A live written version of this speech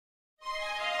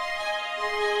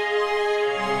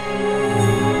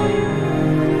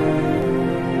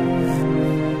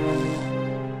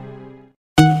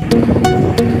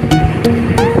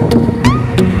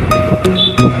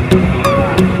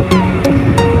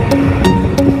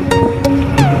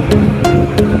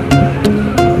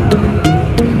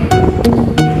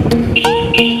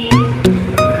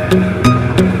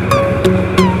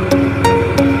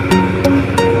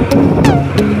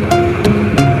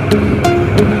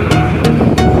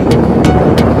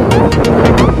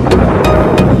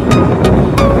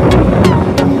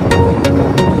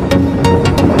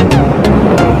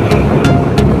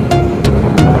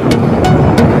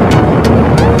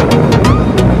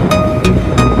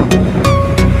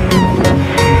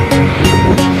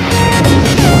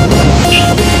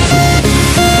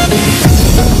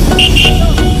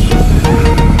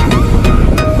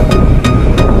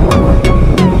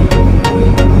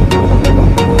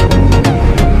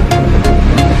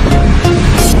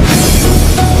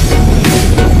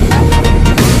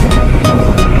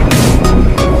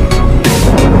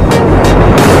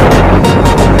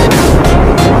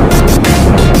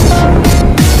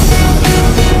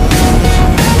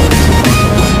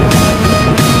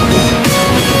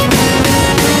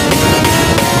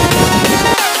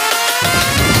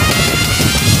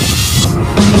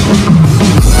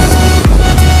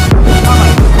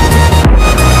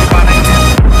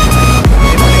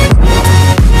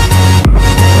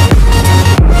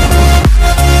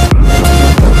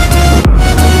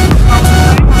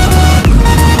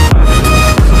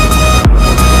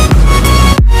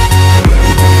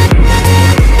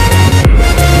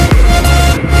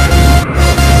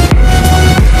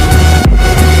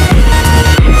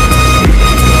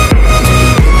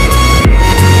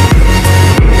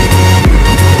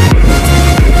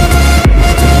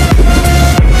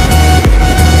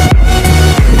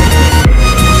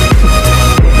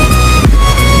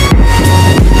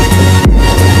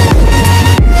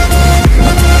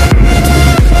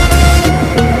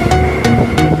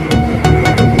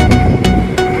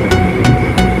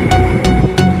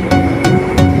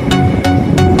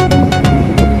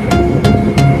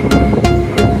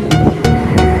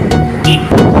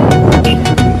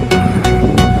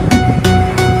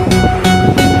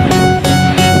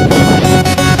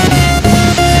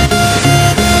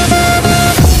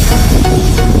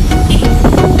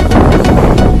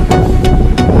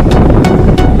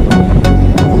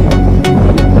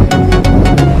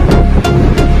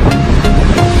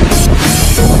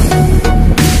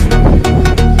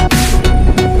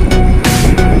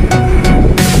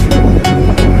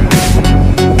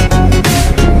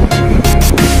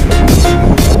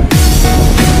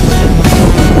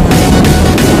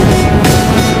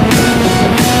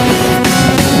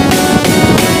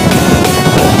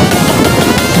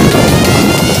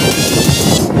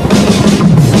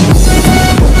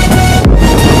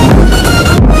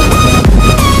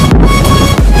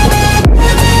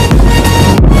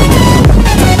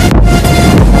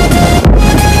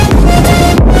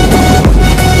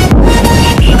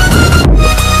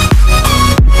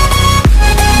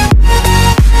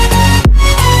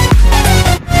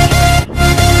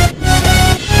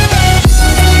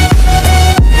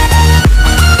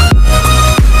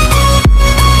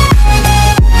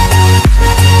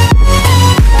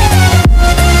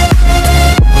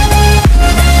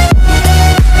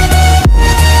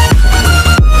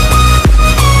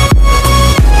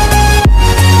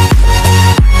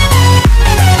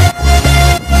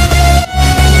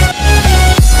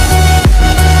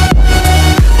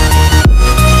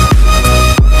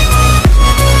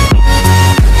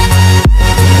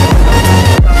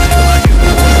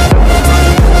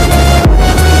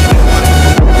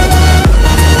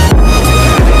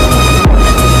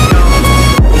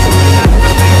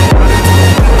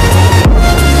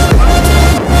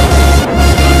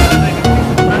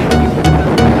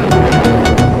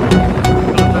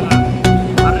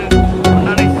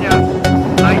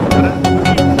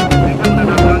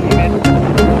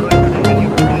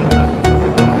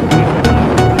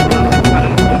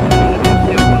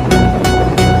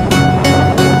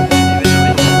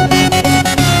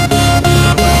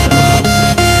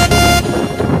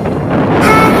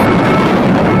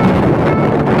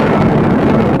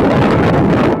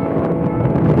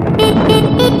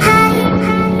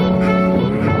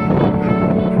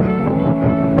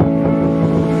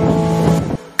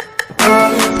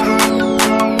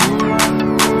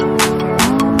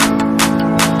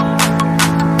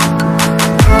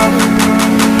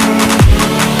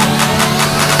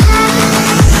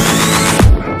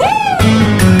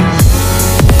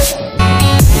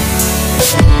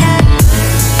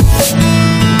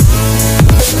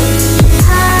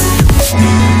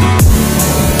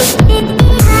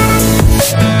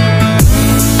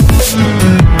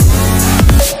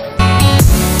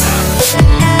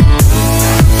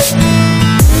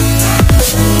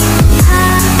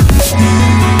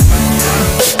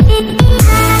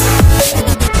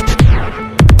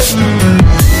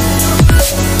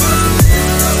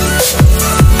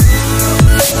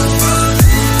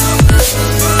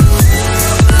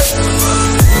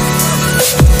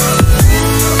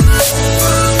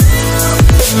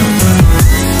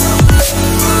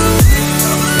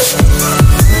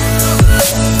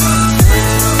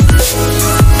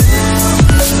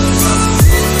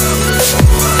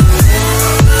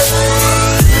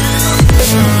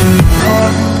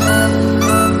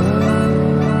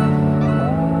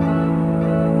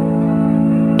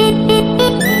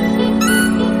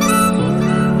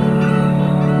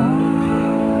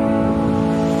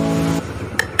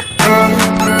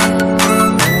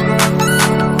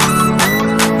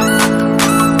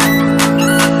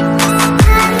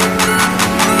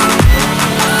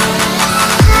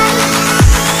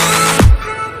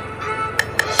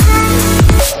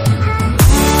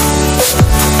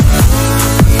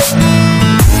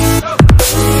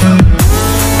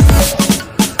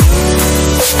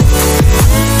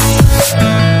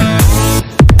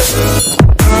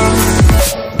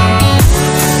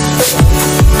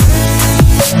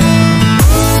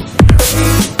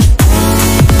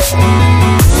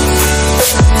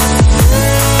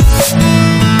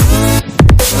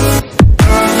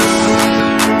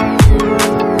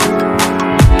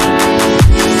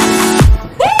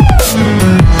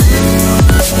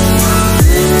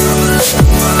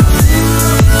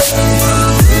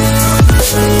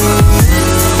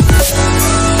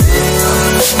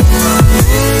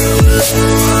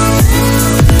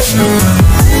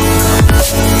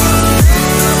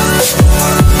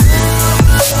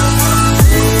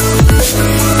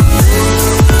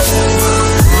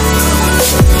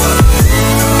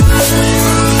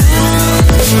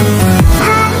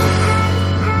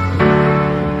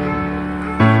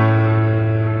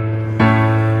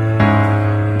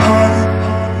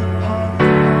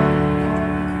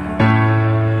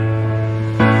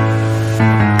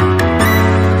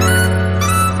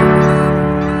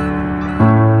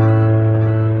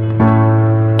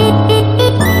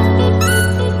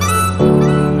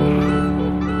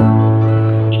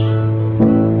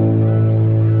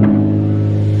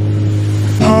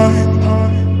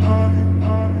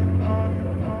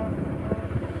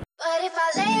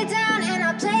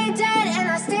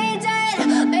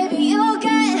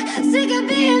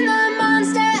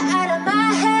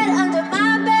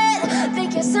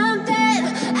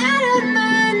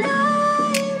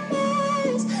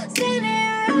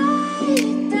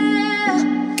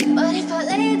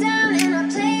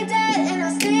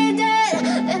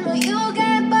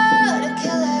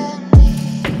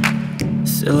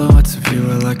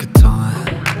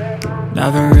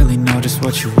Never really know just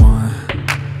what you want.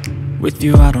 With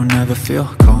you I don't ever feel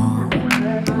calm.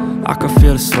 I can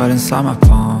feel the sweat inside my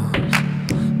palms.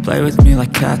 Play with me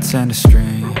like cats and a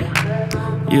string.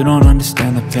 You don't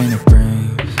understand the pain it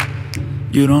brings.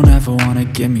 You don't ever wanna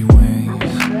give me wings.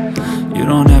 You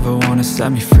don't ever wanna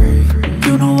set me free.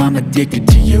 You know I'm addicted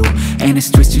to you, and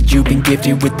it's twisted, you've been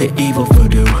gifted with the evil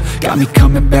voodoo. Got me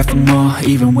coming back for more,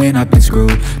 even when I've been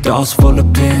screwed. Dolls full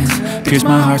of pins, pierce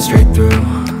my heart straight through.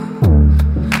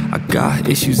 I got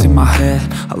issues in my head,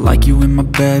 I like you in my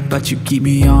bed, but you keep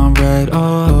me on red.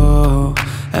 Oh,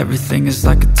 everything is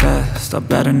like a test, I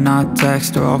better not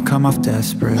text or I'll come off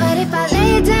desperate. But if I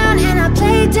lay down and I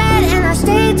play dead and I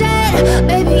stay dead,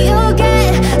 baby you'll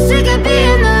get sick of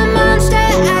being the monster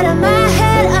out of my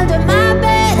head, under my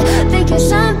bed, thinking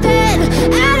something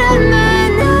out of my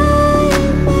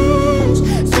nightmares,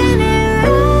 standing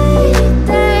right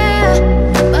there.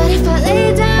 But if I lay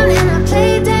down and I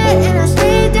play dead and I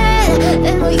stay dead,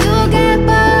 then will you get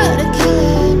bored of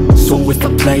killing me? So if I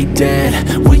play dead,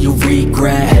 will you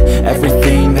regret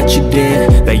everything that you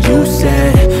did, that you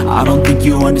said? I don't think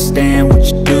you understand what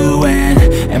you're doing,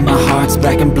 and my heart's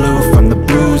black and blue from the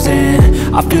bruising.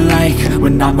 I feel like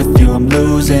when I'm with you I'm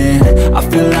losing. I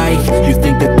feel like you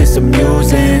think that this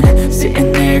amusing,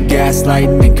 sitting there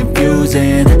gaslighting and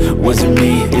confusing. Was it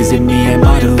me? Is it me? Am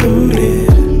I deluded?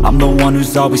 I'm the one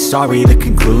who's always sorry, the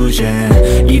conclusion,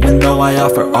 even though I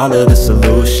offer all of the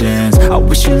solutions. I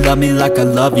wish you loved me like I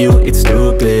love you, it's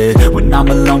stupid. When I'm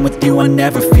alone with you I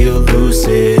never feel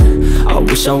lucid. I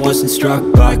wish I wasn't struck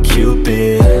by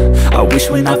Cupid. I wish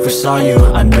when I first saw you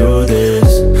I knew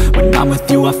this. When I'm with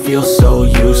you I feel so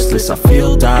useless, I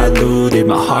feel diluted,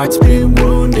 my heart's been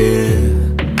wounded.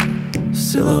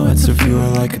 Silhouettes of you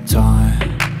are like a taunt.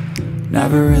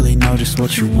 Never really know just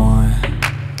what you want.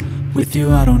 With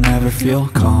you I don't ever feel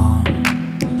calm.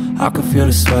 I can feel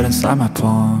the sweat inside my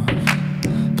palms.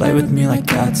 Play with me like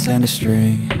cats and a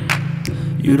string.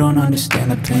 You don't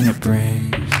understand the pain it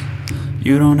brings.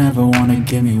 You don't ever wanna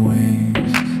give me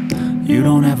wings. You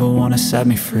don't ever wanna set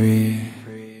me free.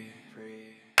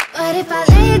 But if I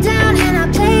lay down and I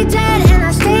play dead and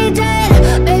I stay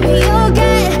dead, baby you'll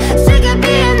get sick of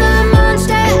being the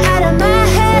monster out of my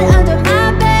head, under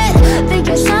my bed,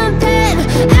 thinking something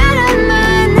out of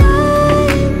my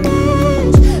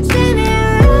nightmares,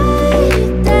 standing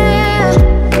right there.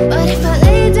 But if I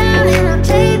lay down and I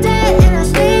play dead and I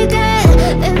stay dead,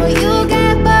 then will you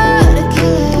get bored of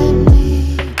killing me?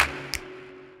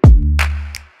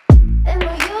 Then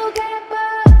will you get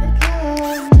bored of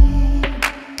killing me?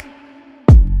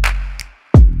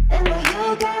 And will you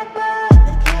get bored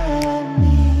of killing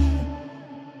me?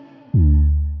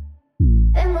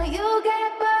 And will you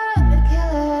get bored of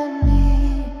killing me?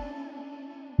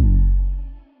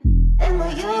 And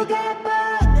will you get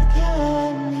bored of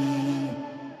killing me?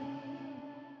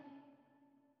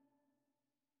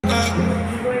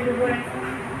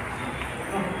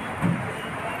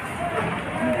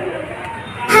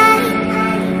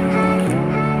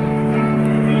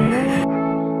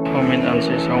 Comment and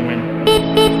say so many.